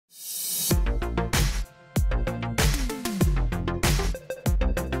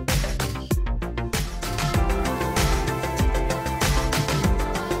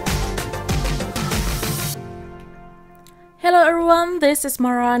everyone, this is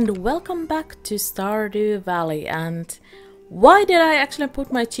Mara and welcome back to Stardew Valley. And why did I actually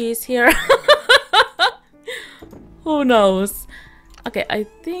put my cheese here? Who knows? Okay, I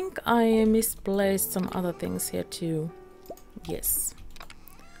think I misplaced some other things here too. Yes.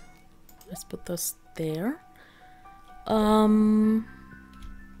 Let's put those there.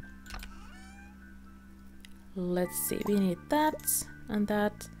 Let's see, we need that and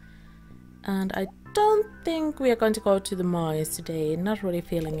that. And I don't think we are going to go to the mines today. Not really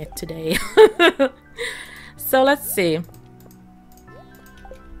feeling it today. So let's see.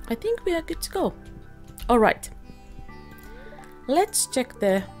 I think we are good to go. Alright. Let's check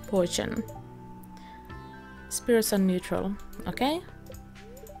the fortune. Spirits are neutral. Okay.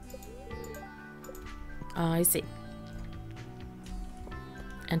 I see.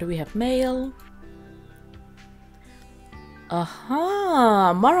 And we have mail.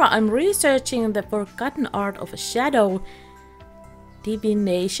 Aha! Mara, I'm researching the forgotten art of shadow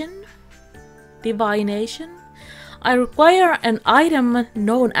divination. I require an item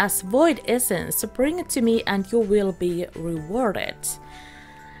known as Void Essence. Bring it to me and you will be rewarded.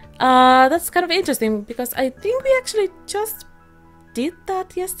 That's kind of interesting because I think we actually just did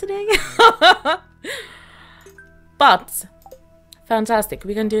that yesterday. But fantastic,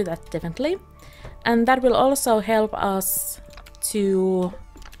 we can do that definitely. And that will also help us to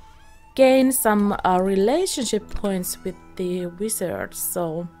gain some relationship points with the wizards.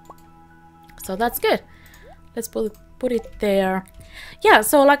 So that's good. Let's put it there. Yeah.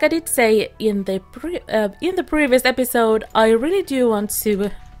 So like I did say in the previous episode, I really do want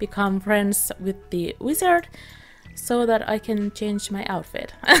to become friends with the wizard so that I can change my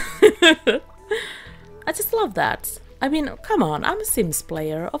outfit. I just love that. I mean, come on, I'm a Sims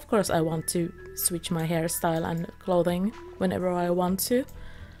player. Of course I want to switch my hairstyle and clothing whenever I want to.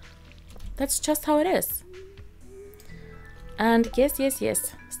 That's just how it is. And yes.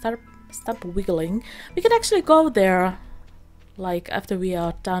 Stop wiggling. We can actually go there, like after we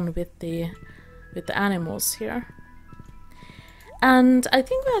are done with the animals here. And I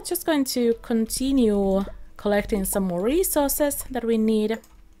think we are just going to continue collecting some more resources that we need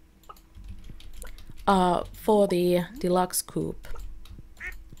for the deluxe coop.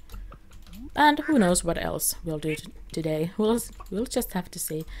 And who knows what else we'll do today. We'll just have to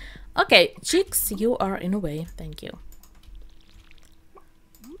see. Okay, chicks, you are in a way. Thank you.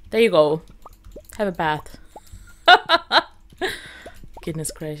 There you go. Have a bath.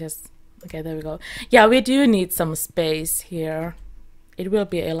 Goodness gracious. Okay, there we go. Yeah, we do need some space here. It will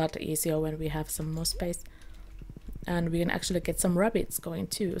be a lot easier when we have some more space. And we can actually get some rabbits going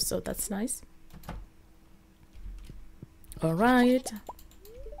too, so that's nice. Alright.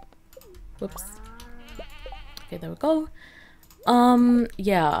 Whoops. Okay, there we go.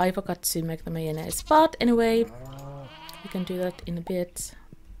 Yeah, I forgot to make the mayonnaise, but anyway, we can do that in a bit.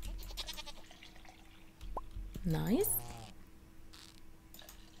 Nice.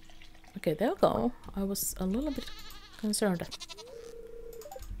 Okay, there we go. I was a little bit concerned.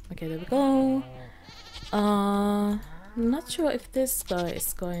 Okay, there we go. Not sure if this guy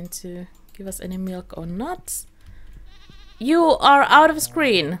is going to give us any milk or not. You are out of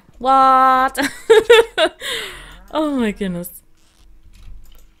screen. What? Oh my goodness.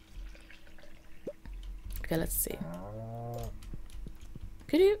 Okay, let's see.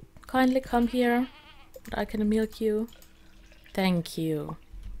 Could you kindly come here? I can milk you. Thank you.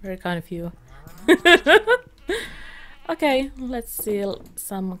 Very kind of you. Okay, let's see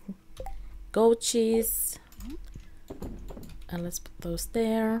some goat cheese. And let's put those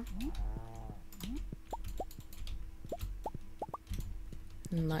there.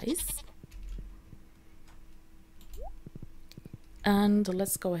 Nice. And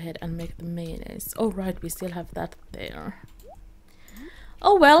let's go ahead and make the mayonnaise. Oh right, we still have that there.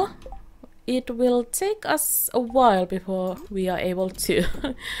 Oh well, it will take us a while before we are able to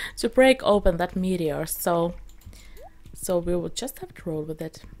to break open that meteor, so we will just have to roll with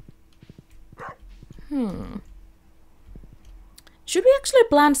it. Should we actually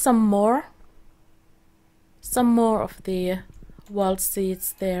plant some more of the wild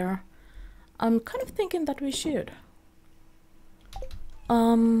seeds there? I'm kind of thinking that we should.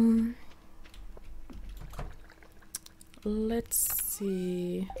 Let's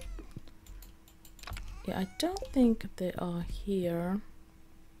see. Yeah, I don't think they are here.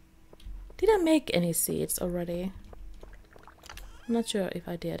 Did I make any seeds already? I'm not sure if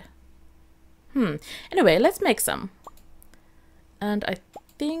I did. Anyway, let's make some. And I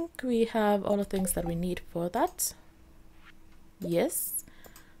think we have all the things that we need for that. Yes.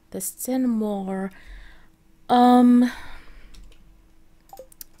 There's 10 more.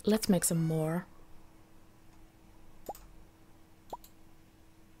 Let's make some more.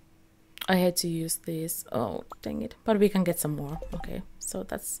 I had to use these. Oh, dang it. But we can get some more. Okay, so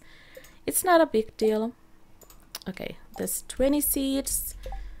that's... It's not a big deal. Okay, there's 20 seeds.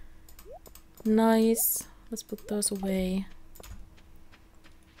 Nice. Let's put those away.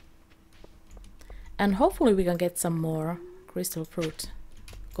 And hopefully we can get some more crystal fruit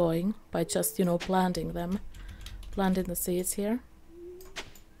going by just, you know, planting them. Planting the seeds here.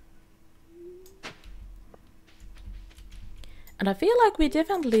 And I feel like we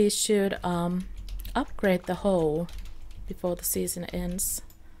definitely should upgrade the hoe before the season ends.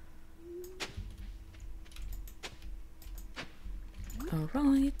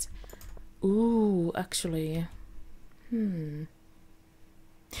 Alright. Ooh, actually. You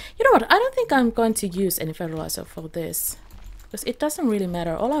know what? I don't think I'm going to use any fertilizer for this. Because it doesn't really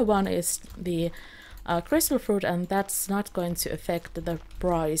matter. All I want is the crystal fruit, and that's not going to affect the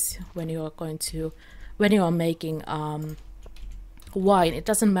price when you are making wine. It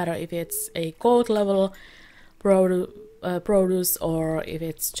doesn't matter if it's a gold level produce or if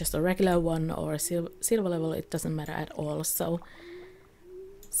it's just a regular one or a silver level. It doesn't matter at all. So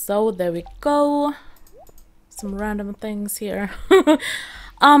there we go. Some random things here.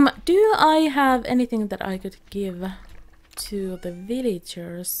 Do I have anything that I could give to the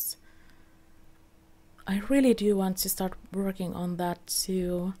villagers? I really do want to start working on that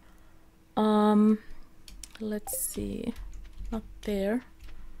too. Let's see. Not there.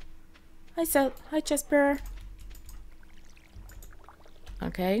 Hi Jasper.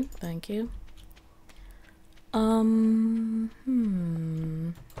 Okay, thank you.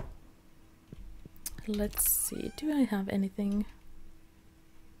 Let's see. Do I have anything?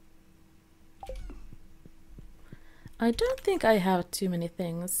 I don't think I have too many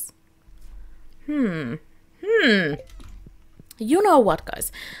things. You know what,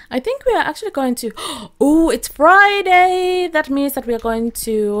 guys? I think we are actually going to... Oh, it's Friday! That means that we are going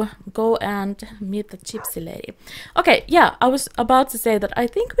to go and meet the gypsy lady. Okay, yeah, I was about to say that I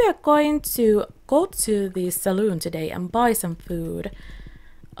think we are going to go to the saloon today and buy some food.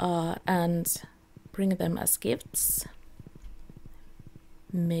 And bring them as gifts.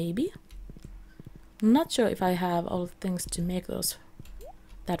 Maybe. I'm not sure if I have all the things to make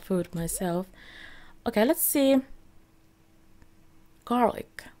that food myself. Okay, let's see.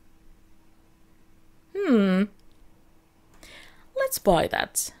 Garlic. Let's buy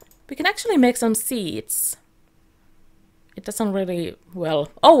that. We can actually make some seeds. It doesn't really... well...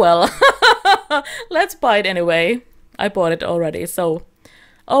 Oh well! Let's buy it anyway. I bought it already, so...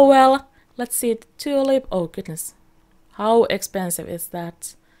 Oh well. Let's see. Tulip. Oh goodness. How expensive is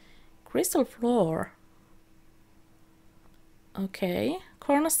that? Crystal floor. Okay.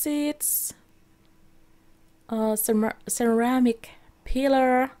 Corn seeds. Ceramic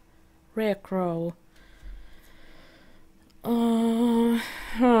pillar. Rare crow.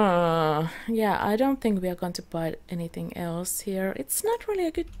 Yeah, I don't think we are going to buy anything else here. It's not really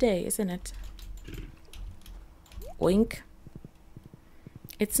a good day, isn't it? Oink.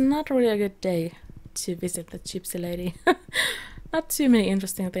 It's not really a good day to visit the gypsy lady. Not too many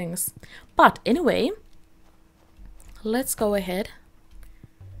interesting things. But anyway, let's go ahead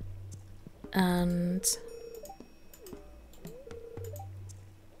and...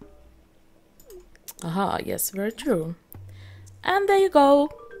 Aha, yes, very true. And there you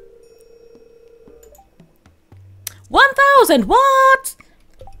go. 1,000! What?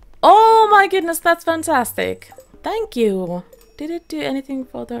 Oh my goodness, that's fantastic. Thank you. Did it do anything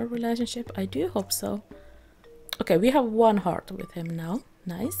for the relationship? I do hope so. Okay, we have 1 heart with him now.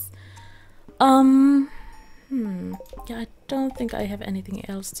 Nice. Yeah, I don't think I have anything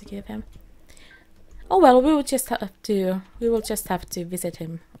else to give him. Oh well, we will just have to visit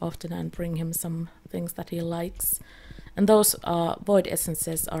him often and bring him some things that he likes. And those void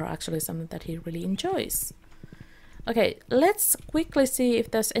essences are actually something that he really enjoys. Okay, let's quickly see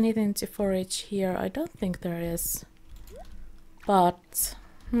if there's anything to forage here. I don't think there is. But,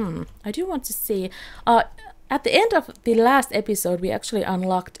 I do want to see. At the end of the last episode, we actually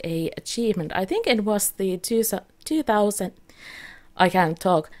unlocked a achievement. I think it was the 2,000... I can't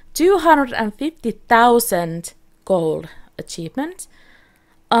talk. 250,000 gold achievement.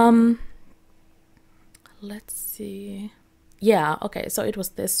 Let's see. Yeah, okay, so it was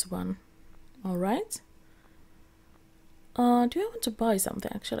this one. Alright. Do I want to buy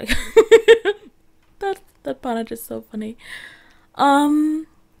something actually? That planet is so funny. Some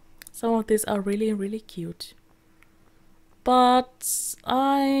of these are really, really cute. But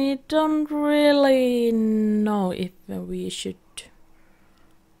I don't really know if we should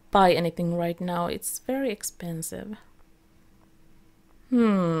buy anything right now. It's very expensive.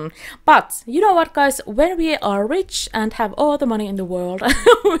 But you know what, guys? When we are rich and have all the money in the world,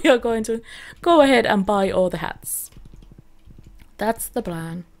 we are going to go ahead and buy all the hats. That's the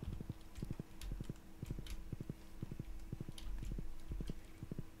plan.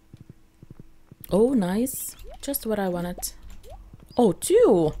 Oh, nice. Just what I wanted. Oh,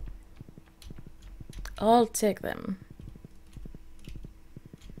 2! I'll take them.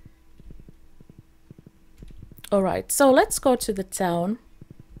 Alright, so let's go to the town.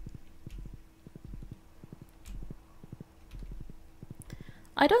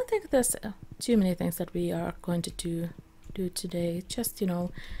 I don't think there's too many things that we are going to do today. Just, you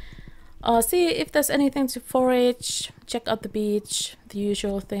know, see if there's anything to forage, check out the beach, the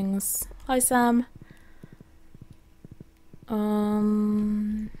usual things. Hi, Sam.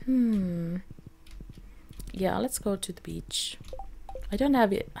 Yeah, let's go to the beach. I don't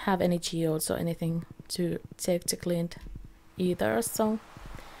have any geodes or anything to take to Clint either, so...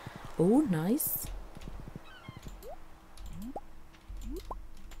 Oh, nice.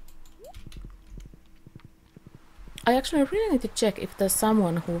 I actually really need to check if there's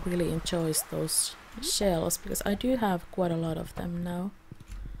someone who really enjoys those shells, because I do have quite a lot of them now.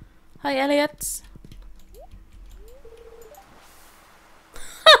 Hi, Elliot.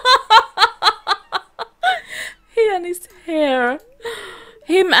 He and his hair.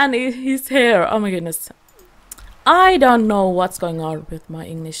 Him and his hair. Oh my goodness. I don't know what's going on with my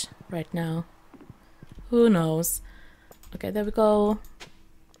English right now. Who knows? Okay, there we go.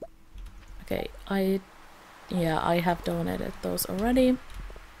 Okay, I have donated those already.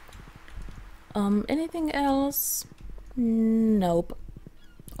 Anything else? Nope.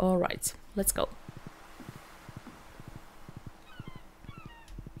 Alright, let's go.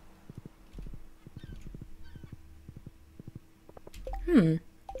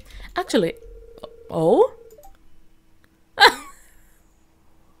 Actually, oh?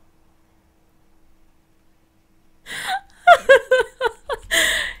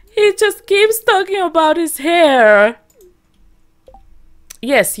 He just keeps talking about his hair.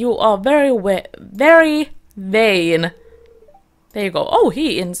 Yes, you are very vain. There you go. Oh,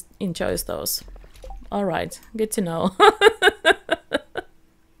 he enjoys those. Alright, good to know.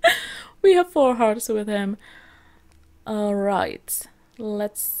 We have 4 hearts with him. Alright,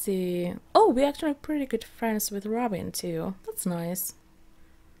 let's see. Oh, we're actually pretty good friends with Robin too. That's nice.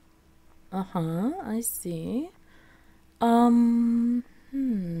 I see.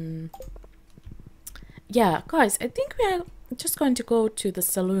 Yeah, guys, I think we are just going to go to the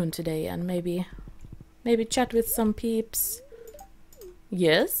saloon today and maybe chat with some peeps.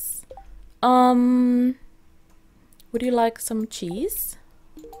 Yes. Would you like some cheese?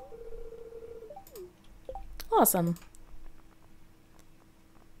 Awesome.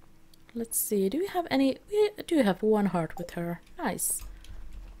 Let's see, do we have any? We do have 1 heart with her. Nice.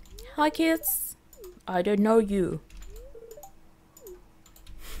 Hi, kids. I don't know you.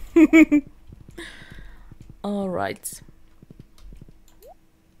 Alright.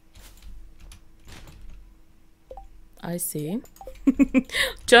 I see.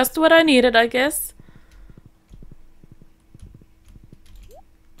 Just what I needed, I guess.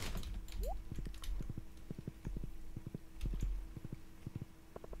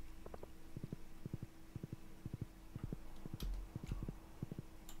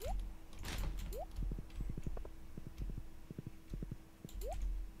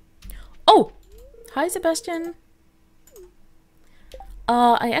 Oh! Hi, Sebastian.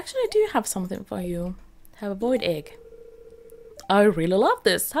 I actually do have something for you. Have a void egg. I really love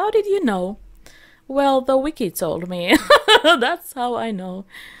this. How did you know? Well, the wiki told me. That's how I know.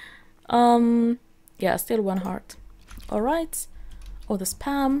 Yeah, still 1 heart. Alright. Oh, there's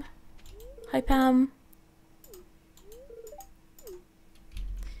Pam. Hi, Pam.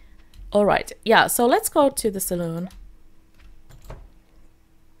 Alright, yeah, so let's go to the saloon.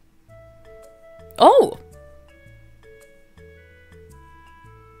 Oh!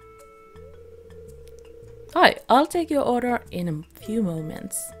 Hi, I'll take your order in a few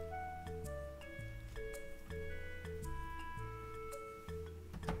moments.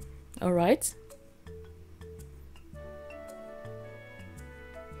 Alright.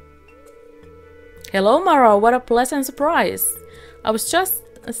 Hello, Mara, what a pleasant surprise. I was just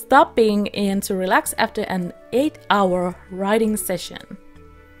stopping in to relax after an 8-hour riding session.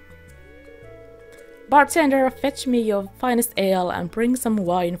 Bartender, fetch me your finest ale and bring some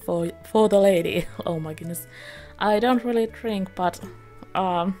wine for the lady. Oh my goodness. I don't really drink, but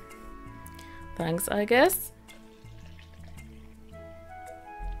thanks, I guess.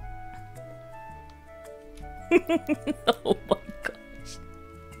 Oh my gosh.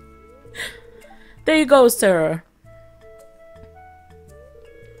 There you go, sir.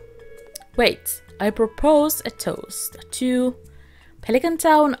 Wait, I propose a toast to Pelican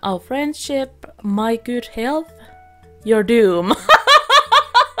Town, our friendship, my good health, your doom.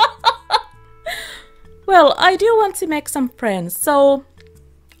 Well, I do want to make some friends, so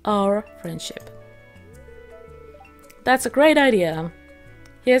our friendship. That's a great idea.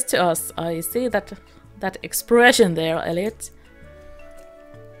 Here's to us. I see that expression there, Elliot.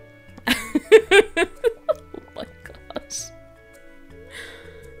 Oh my gosh.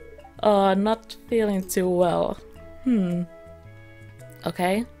 Not feeling too well.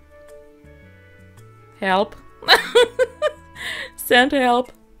 Okay. Help. Send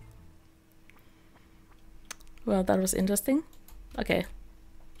help. Well, that was interesting. Okay.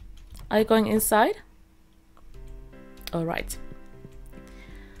 Are you going inside? Alright.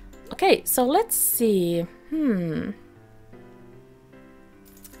 Okay, so let's see.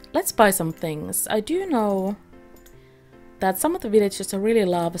 Let's buy some things. I do know that some of the villagers really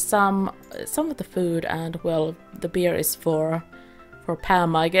love some of the food, and well, the beer is for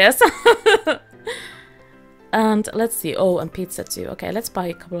Pam, I guess. And let's see. Oh, and pizza too. Okay, let's buy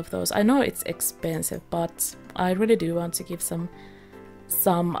a couple of those. I know it's expensive, but I really do want to give some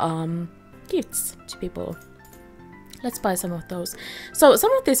gifts to people. Let's buy some of those. So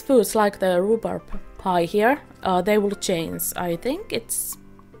some of these foods, like the rhubarb pie here, they will change. I think it's...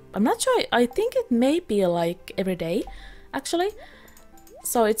 I'm not sure. I think it may be like every day, actually.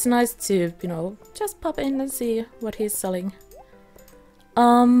 So it's nice to, you know, just pop in and see what he's selling.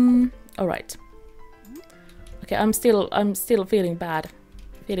 Alright. Okay, I'm still feeling bad.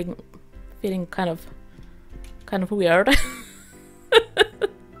 Feeling kind of weird.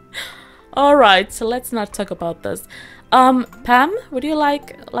 Alright, so let's not talk about this. Pam, would you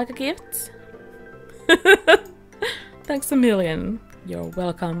like a gift? Thanks a million. You're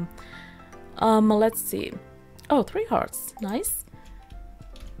welcome. Let's see. Oh, 3 hearts. Nice.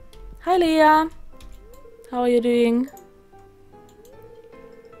 Hi, Leah. How are you doing?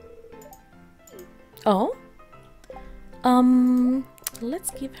 Oh.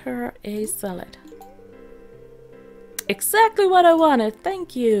 Let's give her a salad. Exactly what I wanted.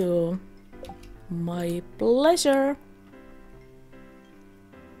 Thank you. My pleasure.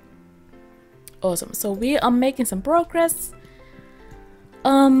 Awesome. So we are making some progress.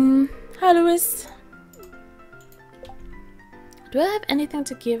 Hi, Louis. Do I have anything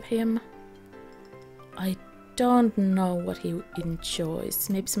to give him? I don't know what he enjoys.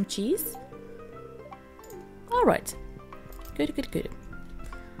 Maybe some cheese? Alright. Good, good, good.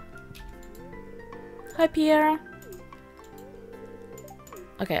 Hi, Pierre.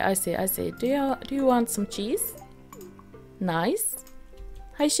 Okay, I see, I see. Do you want some cheese? Nice.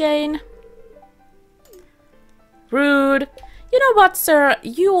 Hi, Shane. Rude. You know what, sir?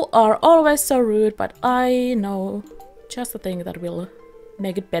 You are always so rude, but I know just the thing that will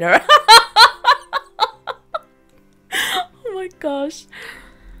make it better. Oh my gosh.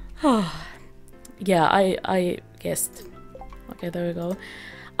 Yeah, I guessed. Okay, there we go.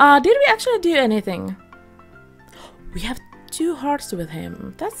 Did we actually do anything? We have 2 hearts with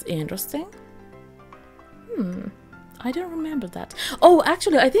him. That's interesting. I don't remember that. Oh,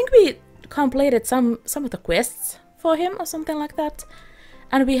 actually, I think we completed some of the quests for him or something like that.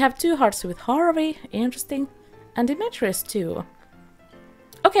 And we have 2 hearts with Harvey. Interesting. And Demetrius too.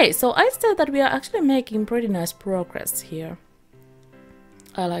 Okay, so I said that we are actually making pretty nice progress here.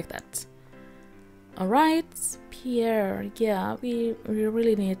 I like that. Alright, Pierre. Yeah, we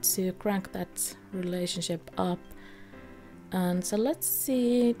really need to crank that relationship up. And so let's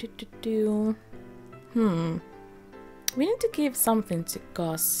see. We need to give something to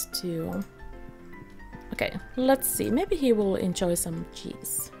Gus too. Okay, let's see. Maybe he will enjoy some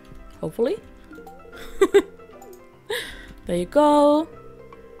cheese. Hopefully. There you go.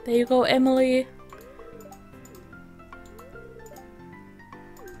 There you go, Emily.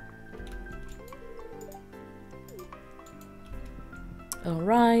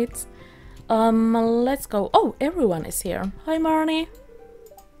 Alright. Let's go. Oh, everyone is here. Hi, Marnie.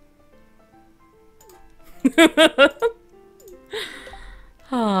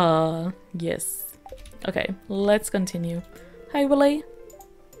 Ah, yes. Okay, let's continue. Hi, Willie.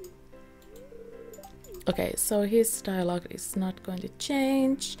 Okay, so his dialogue is not going to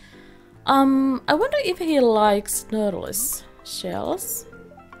change. I wonder if he likes nerdless shells.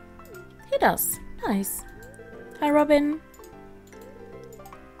 He does. Nice. Hi, Robin.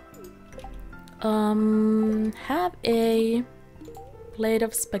 Have a plate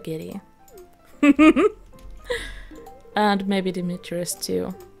of spaghetti. And maybe Demetrius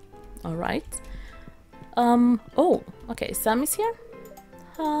too. Alright. Oh, okay, Sam is here.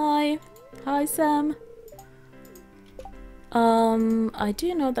 Hi. Hi, Sam. I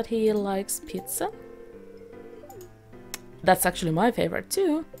do know that he likes pizza. That's actually my favorite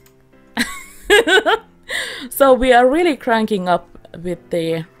too. So we are really cranking up with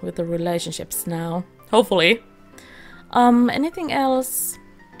the relationships now. Hopefully. Anything else?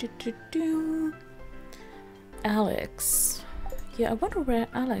 Alex. Yeah, I wonder where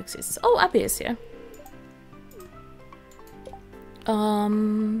Alex is. Oh, Abby is here.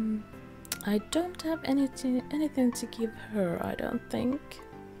 I don't have anything to give her, I don't think.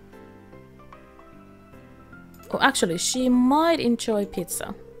 Oh, actually, she might enjoy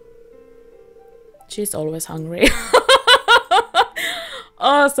pizza. She's always hungry.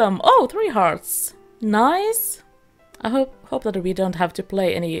 Awesome. Oh, 3 hearts. Nice. I hope that we don't have to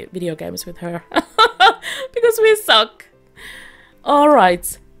play any video games with her. Because we suck.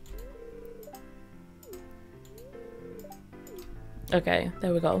 Alright. Okay,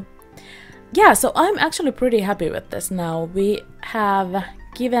 there we go. Yeah, so I'm actually pretty happy with this now. We have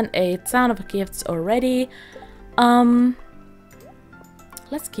given a ton of gifts already.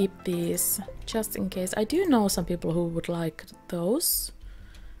 Let's keep these just in case. I do know some people who would like those.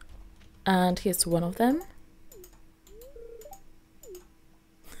 And here's one of them.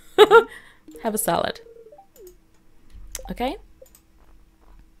 Have a salad. Okay.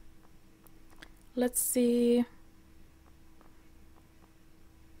 Let's see.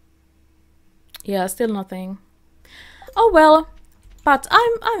 Yeah, still nothing. Oh well, but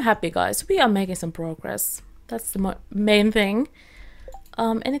I'm happy, guys. We are making some progress. That's the main thing.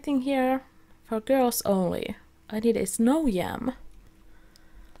 Anything here for girls only? I need a snow yam.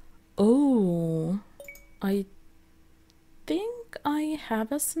 Oh, I think I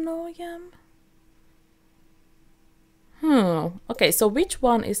have a snow yam. Okay, so which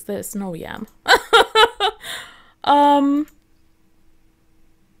one is the snow yam?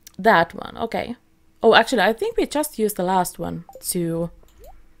 That one, okay. Oh, actually, I think we just used the last one to...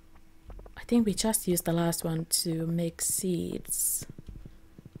 make seeds.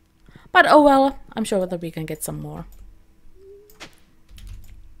 But oh well, I'm sure that we can get some more.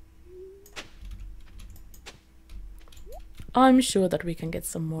 I'm sure that we can get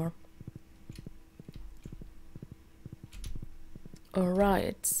some more.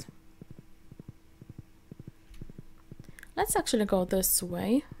 Alright. Let's actually go this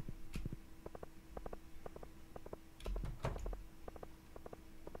way.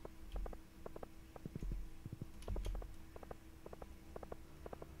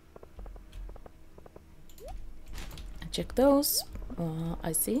 Check those.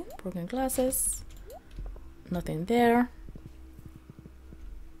 I see. Broken glasses. Nothing there.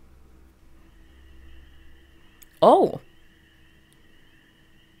 Oh!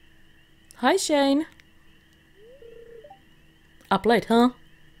 Hi, Shane. Up late, huh?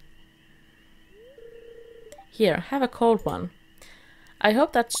 Here, have a cold one. I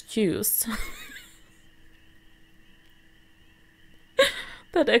hope that's juice.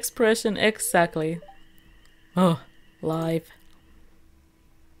 That expression exactly. Oh, live.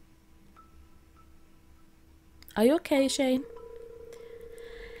 Are you okay, Shane?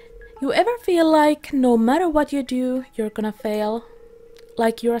 You ever feel like no matter what you do, you're gonna fail?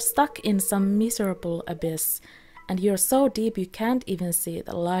 Like you're stuck in some miserable abyss and you're so deep you can't even see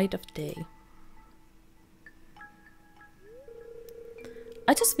the light of day.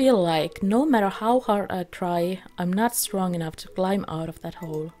 I just feel like no matter how hard I try, I'm not strong enough to climb out of that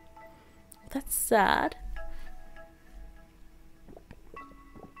hole. That's sad.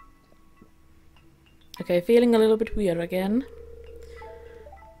 Okay, feeling a little bit weird again.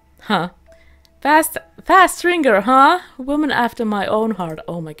 Huh. Fast drinker, huh? Woman after my own heart.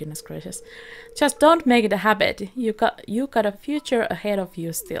 Oh my goodness gracious. Just don't make it a habit. You got a future ahead of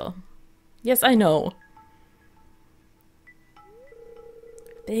you still. Yes, I know.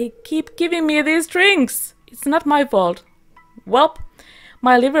 They keep giving me these drinks. It's not my fault. Welp,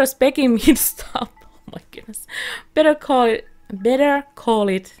 my liver's begging me to stop. Oh my goodness. Better call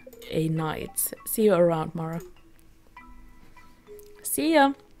it a night. See you around, Mara. See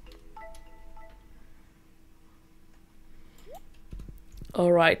ya.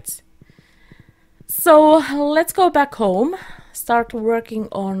 Alright. So let's go back home. Start working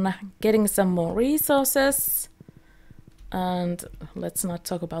on getting some more resources. And let's not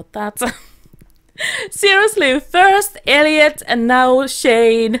talk about that. Seriously, first Elliot and now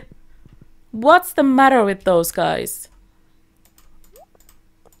Shane. What's the matter with those guys?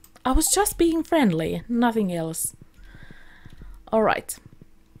 I was just being friendly, nothing else. Alright.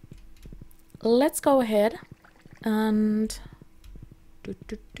 Let's go ahead and...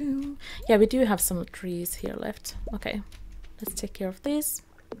 Yeah, we do have some trees here left. Okay, let's take care of this.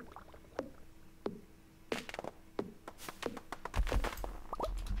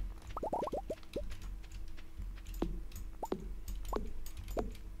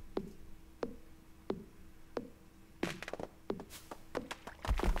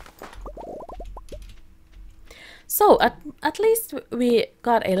 So at least we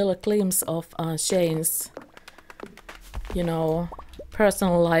got a little glimpse of Shane's, you know,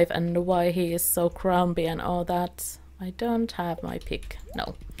 personal life and why he is so grumpy and all that. I don't have my pick,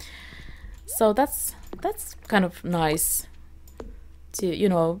 no. So that's kind of nice to, you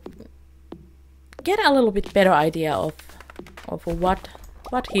know, get a little bit better idea of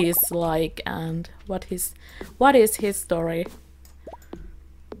what he is like and what is his story.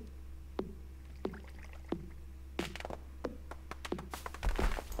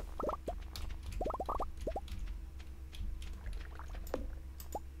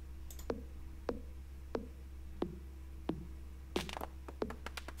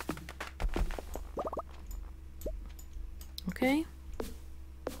 Okay.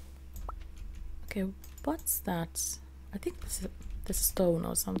 Okay, what's that? I think this is a stone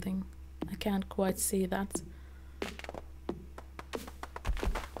or something. I can't quite see that.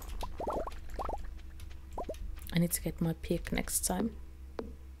 I need to get my pick next time.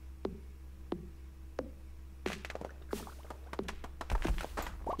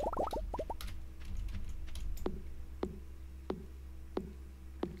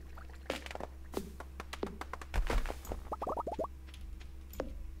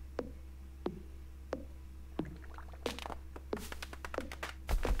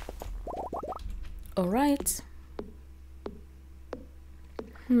 All right.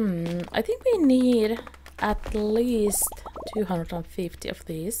 I think we need at least 250 of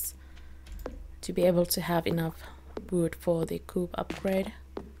these to be able to have enough wood for the coop upgrade.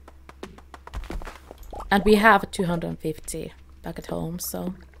 And we have 250 back at home,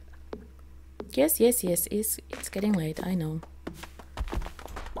 so yes, it's getting late, I know.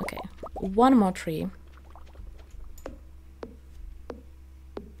 Okay, one more tree.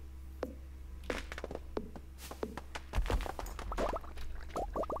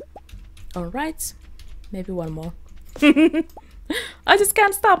 All right, maybe one more. I just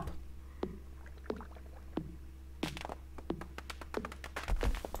can't stop.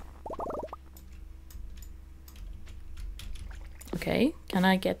 Okay, can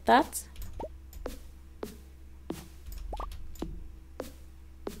I get that?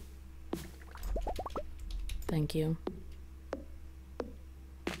 Thank you.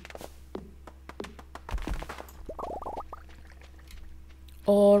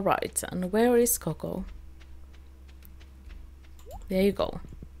 All right, and where is Coco? There you go.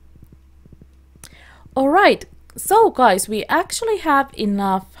 All right, so guys, we actually have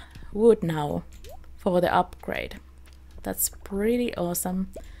enough wood now for the upgrade. That's pretty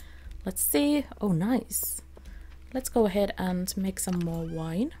awesome. Let's see. Oh, nice. Let's go ahead and make some more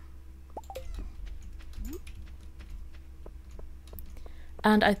wine.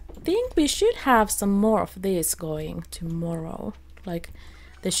 And I think we should have some more of this going tomorrow. Like,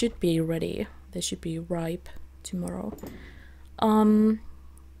 they should be ready. They should be ripe tomorrow.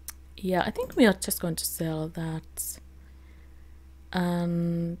 Yeah, I think we are just going to sell that.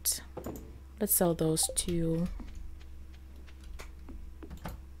 And let's sell those two.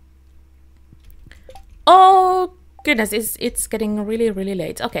 Oh goodness, it's getting really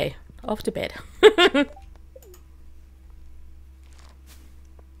late. Okay, off to bed.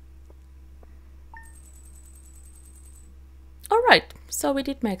 Alright, so we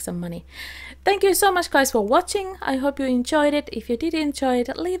did make some money. Thank you so much guys for watching. I hope you enjoyed it. If you did enjoy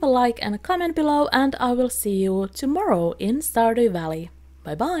it, leave a like and a comment below, and I will see you tomorrow in Stardew Valley.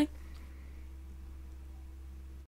 Bye bye!